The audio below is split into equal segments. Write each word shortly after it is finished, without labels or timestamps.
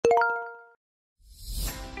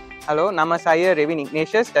Halo, nama saya Revin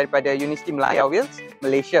Ignatius daripada Universiti Melayu Wales,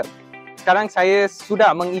 Malaysia. Sekarang saya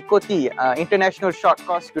sudah mengikuti International Short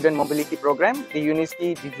Course Student Mobility Program di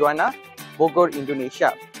Universiti di Juanda, Bogor,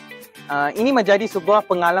 Indonesia. Ini menjadi sebuah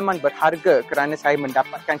pengalaman berharga kerana saya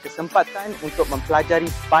mendapatkan kesempatan untuk mempelajari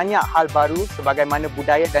banyak hal baru sebagaimana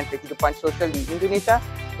budaya dan kehidupan sosial di Indonesia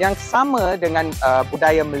yang sama dengan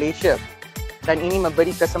budaya Malaysia. Dan ini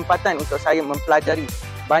memberi kesempatan untuk saya mempelajari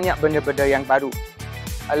banyak benda-benda yang baru.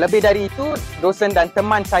 Lebih dari itu, dosen dan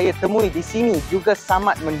teman saya temui di sini juga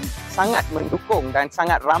sangat mendukung dan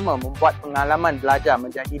sangat ramah membuat pengalaman belajar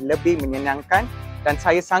menjadi lebih menyenangkan dan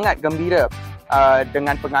saya sangat gembira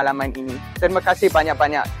dengan pengalaman ini. Terima kasih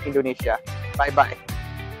banyak-banyak Indonesia. Bye-bye.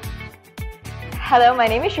 Hello, my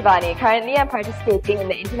name is Shivani. Currently, I'm participating in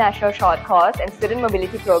the International Short Course and Student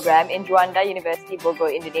Mobility Program in Juanda University, Bogor,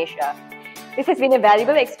 Indonesia. This has been a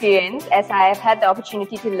valuable experience as I have had the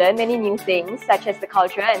opportunity to learn many new things such as the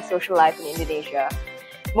culture and social life in Indonesia.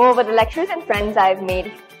 Moreover, the lecturers and friends I've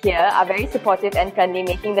made here are very supportive and friendly,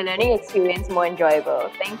 making the learning experience more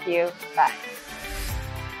enjoyable. Thank you. Bye.